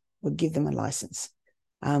license it. We'll give them a license,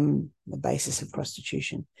 the basis of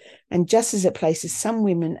prostitution. And just as it places some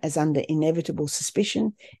women as under inevitable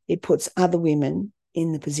suspicion, it puts other women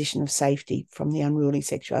in the position of safety from the unruly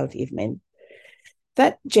sexuality of men.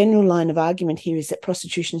 That general line of argument here is that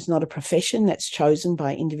prostitution is not a profession that's chosen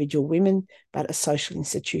by individual women, but a social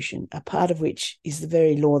institution, a part of which is the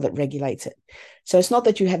very law that regulates it. So it's not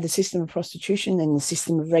that you have the system of prostitution and the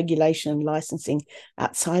system of regulation and licensing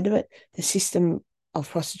outside of it. The system of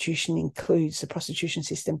prostitution includes, the prostitution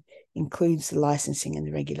system includes the licensing and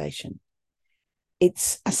the regulation.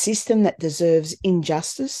 It's a system that deserves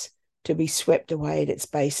injustice to be swept away at its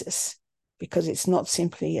basis, because it's not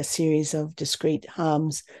simply a series of discrete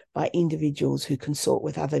harms by individuals who consort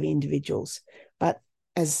with other individuals, but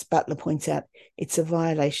as Butler points out, it's a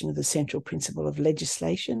violation of the central principle of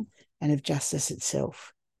legislation and of justice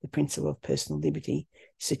itself, the principle of personal liberty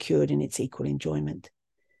secured in its equal enjoyment.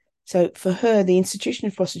 So for her, the institution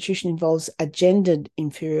of prostitution involves a gendered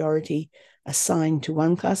inferiority assigned to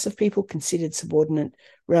one class of people considered subordinate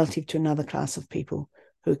relative to another class of people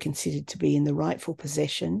who are considered to be in the rightful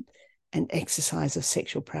possession and exercise of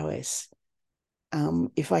sexual prowess.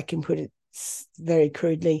 If I can put it very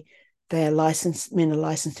crudely, they are licensed, men are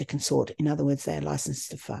licensed to consort. In other words, they are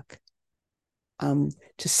licensed to fuck.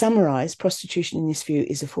 To summarize, prostitution in this view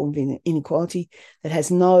is a form of inequality that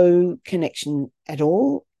has no connection at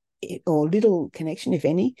all, or little connection, if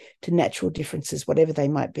any, to natural differences, whatever they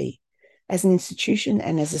might be. As an institution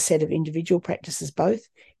and as a set of individual practices both,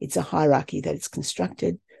 it's a hierarchy that is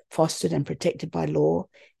constructed, fostered and protected by law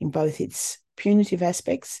in both its punitive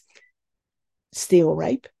aspects, steal,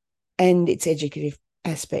 rape, and its educative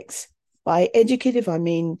aspects. By educative, I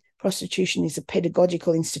mean prostitution is a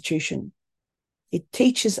pedagogical institution. It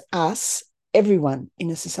teaches us, everyone in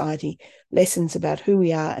a society, lessons about who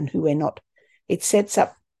we are and who we're not. It sets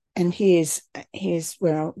up, and here's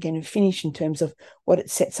where I'm going to finish in terms of what it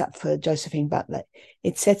sets up for Josephine Butler.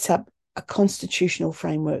 It sets up a constitutional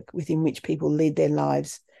framework within which people lead their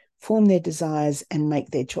lives, form their desires, and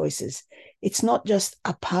make their choices. It's not just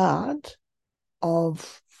a part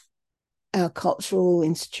of our cultural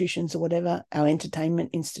institutions or whatever, our entertainment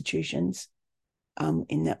institutions,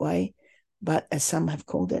 in that way, but as some have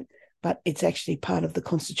called it, but it's actually part of the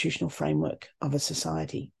constitutional framework of a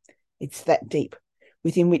society. It's that deep,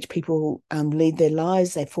 within which people lead their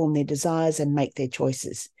lives, they form their desires and make their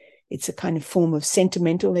choices. It's a kind of form of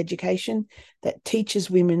sentimental education that teaches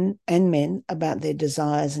women and men about their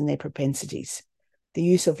desires and their propensities. The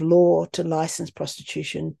use of law to license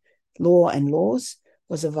prostitution, law and laws,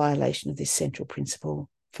 was a violation of this central principle.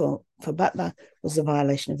 For Butler, was a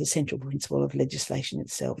violation of the central principle of legislation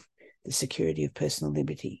itself, the security of personal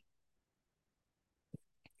liberty.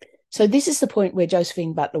 So this is the point where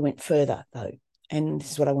Josephine Butler went further, though, and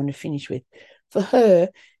this is what I want to finish with. For her,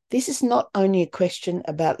 this is not only a question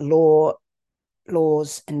about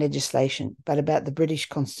laws and legislation, but about the British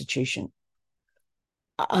Constitution.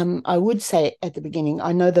 I would say at the beginning,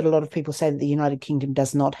 I know that a lot of people say that the United Kingdom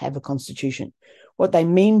does not have a constitution. What they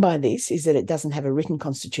mean by this is that it doesn't have a written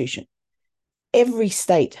constitution. Every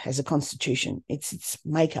state has a constitution. It's its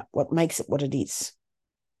makeup, what makes it what it is.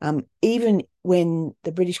 Even when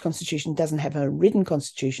the British Constitution doesn't have a written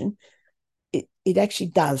constitution, it actually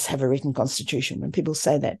does have a written constitution. When people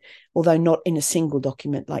say that, although not in a single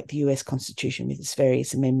document like the US Constitution with its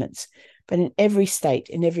various amendments, but in every state,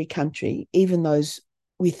 in every country, even those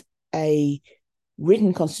with a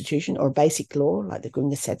written constitution or a basic law, like the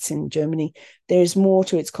Grundgesetz in Germany, there is more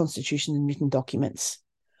to its constitution than written documents.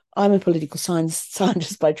 I'm a political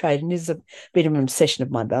scientist by trade, and this is a bit of an obsession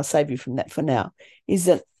of mine, but I'll save you from that for now, is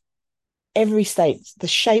that every state, the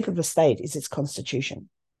shape of a state is its constitution,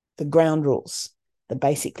 the ground rules, the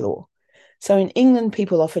basic law. So in England,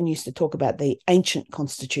 people often used to talk about the ancient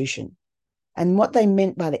constitution. And what they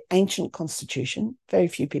meant by the ancient constitution, very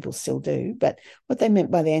few people still do, but what they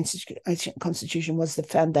meant by the ancient constitution was the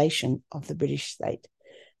foundation of the British state.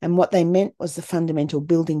 And what they meant was the fundamental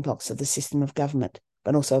building blocks of the system of government,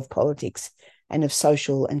 but also of politics and of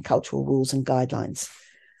social and cultural rules and guidelines.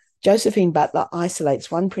 Josephine Butler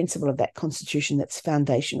isolates one principle of that constitution that's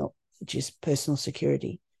foundational, which is personal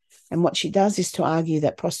security. And what she does is to argue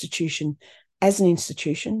that prostitution as an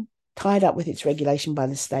institution, tied up with its regulation by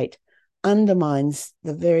the state, undermines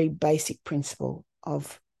the very basic principle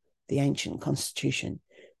of the ancient constitution,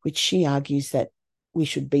 which she argues that we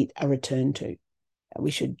should beat a return to.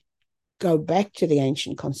 We should go back to the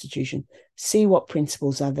ancient constitution, see what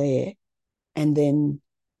principles are there, and then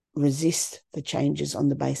resist the changes on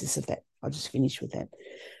the basis of that. I'll just finish with that.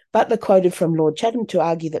 Butler quoted from Lord Chatham to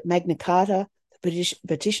argue that Magna Carta, the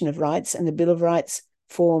Petition of Rights, and the Bill of Rights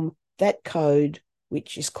form that code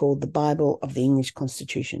which is called the Bible of the English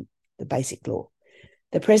Constitution, the basic law.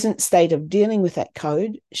 The present state of dealing with that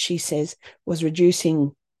code, she says, was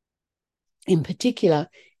reducing, in particular,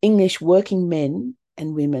 English working men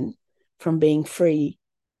and women from being free,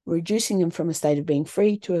 reducing them from a state of being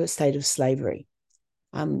free to a state of slavery.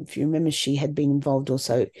 If you remember, she had been involved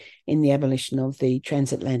also in the abolition of the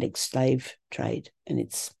transatlantic slave trade and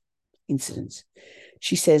its incidents.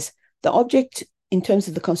 She says, the object, in terms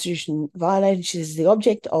of the Constitution violated, she says, the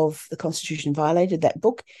object of the Constitution violated, that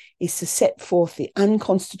book, is to set forth the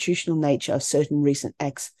unconstitutional nature of certain recent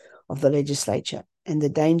acts of the legislature and the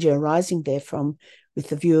danger arising therefrom, with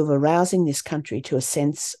the view of arousing this country to a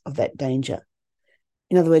sense of that danger.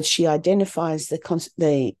 In other words, she identifies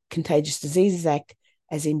the Contagious Diseases Act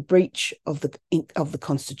as in breach of the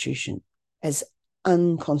Constitution, as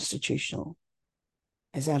unconstitutional,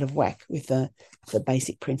 as out of whack with the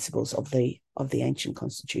basic principles of the ancient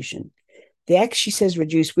Constitution. The acts, she says,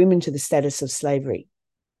 reduce women to the status of slavery.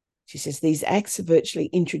 She says these acts virtually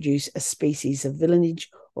introduce a species of villanage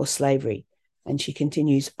or slavery. And she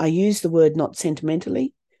continues, I use the word not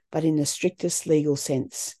sentimentally, but in the strictest legal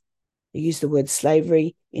sense. I use the word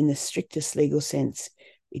slavery in the strictest legal sense.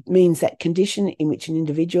 It means that condition in which an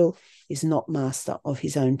individual is not master of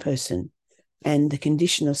his own person. And the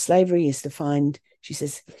condition of slavery is defined, she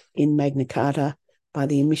says, in Magna Carta by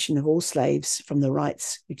the omission of all slaves from the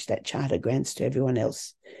rights which that charter grants to everyone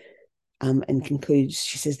else. And concludes,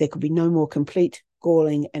 she says, there could be no more complete,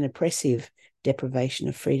 galling and oppressive deprivation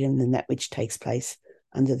of freedom than that which takes place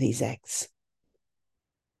under these acts.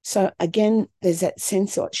 So again, there's that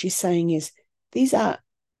sense what she's saying is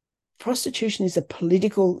prostitution is a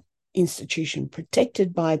political institution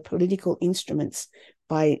protected by political instruments,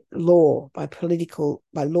 by law, by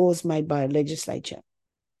laws made by a legislature.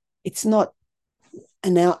 It's not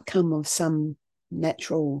an outcome of some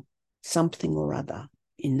natural something or other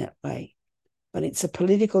in that way, but it's a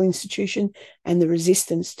political institution, and the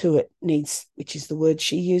resistance to it needs, which is the word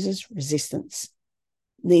she uses, resistance,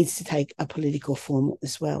 needs to take a political form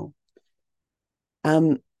as well.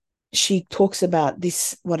 She talks about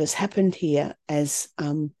this, what has happened here, as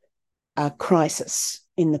a crisis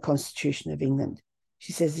in the Constitution of England.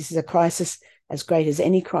 She says this is a crisis as great as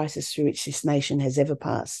any crisis through which this nation has ever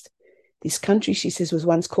passed. This country, she says, was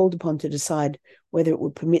once called upon to decide whether it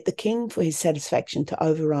would permit the king for his satisfaction to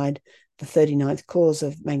override the 39th clause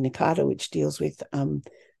of Magna Carta, which deals with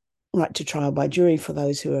right to trial by jury for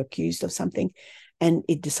those who are accused of something, and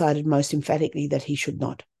it decided most emphatically that he should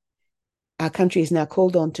not. Our country is now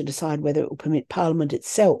called on to decide whether it will permit Parliament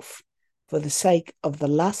itself, for the sake of the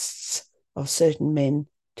lusts of certain men,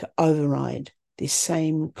 to override this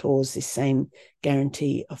same clause, this same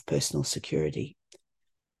guarantee of personal security.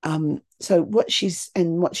 So what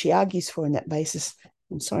she argues for in that basis,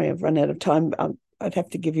 I'm sorry, I've run out of time. I'd have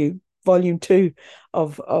to give you volume 2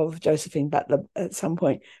 of Josephine Butler at some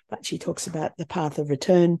point, but she talks about the path of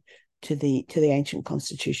return to the ancient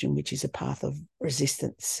constitution, which is a path of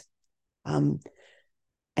resistance.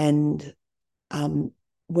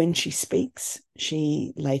 When she speaks,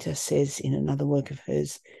 she later says in another work of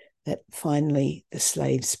hers that finally the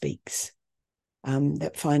slave speaks,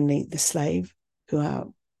 that finally the slave, who are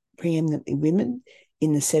preeminently women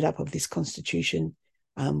in the setup of this constitution,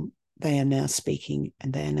 they are now speaking,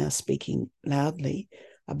 and they are now speaking loudly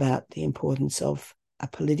about the importance of a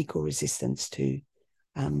political resistance to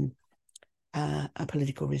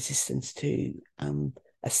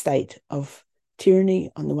a state of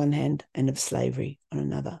tyranny on the one hand and of slavery on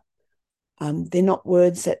another. They're not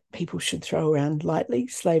words that people should throw around lightly,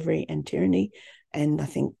 slavery and tyranny, and I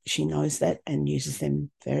think she knows that and uses them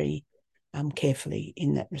very carefully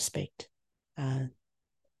in that respect,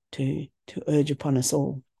 to urge upon us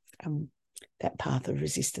all that path of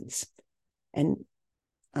resistance. And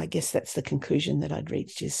I guess that's the conclusion that I'd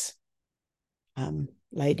reached is,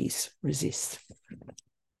 ladies, resist.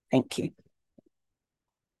 Thank you.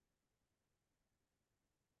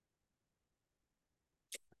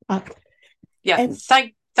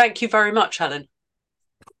 Thank you very much, Helen.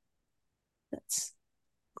 That's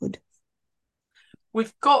good.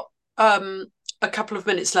 We've got a couple of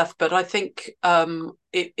minutes left, but I think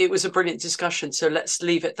it was a brilliant discussion. So let's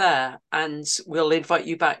leave it there, and we'll invite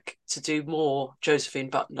you back to do more Josephine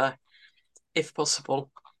Butler, if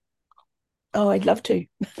possible. Oh, I'd love to.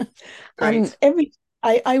 Great.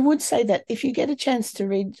 I would say that if you get a chance to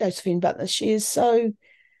read Josephine Butler, she is so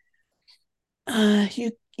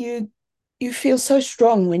you feel so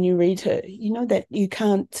strong when you read her. You know that you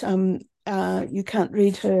can't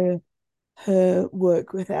read her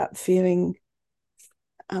work without feeling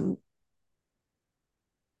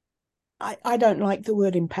I don't like the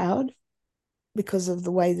word empowered because of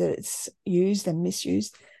the way that it's used and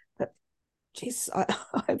misused. But geez,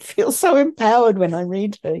 I feel so empowered when I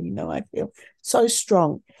read her. You know, I feel so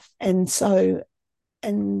strong, and so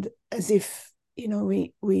and as if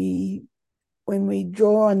we when we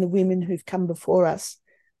draw on the women who've come before us,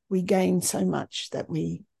 we gain so much that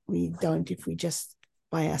we don't if we just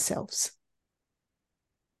by ourselves.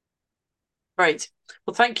 Great.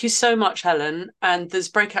 Well, thank you so much, Helen. And there's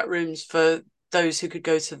breakout rooms for those who could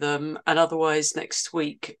go to them. And otherwise, next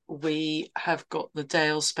week we have got the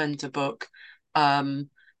Dale Spender book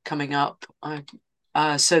coming up.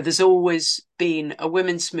 So there's always been a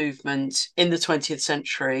women's movement in the 20th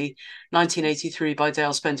century, 1983 by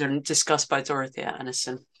Dale Spender and discussed by Dorothea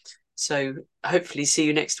Annison. So hopefully see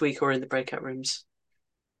you next week or in the breakout rooms.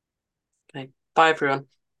 Okay. Bye, everyone.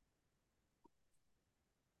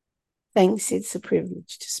 Thanks. It's a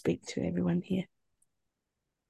privilege to speak to everyone here.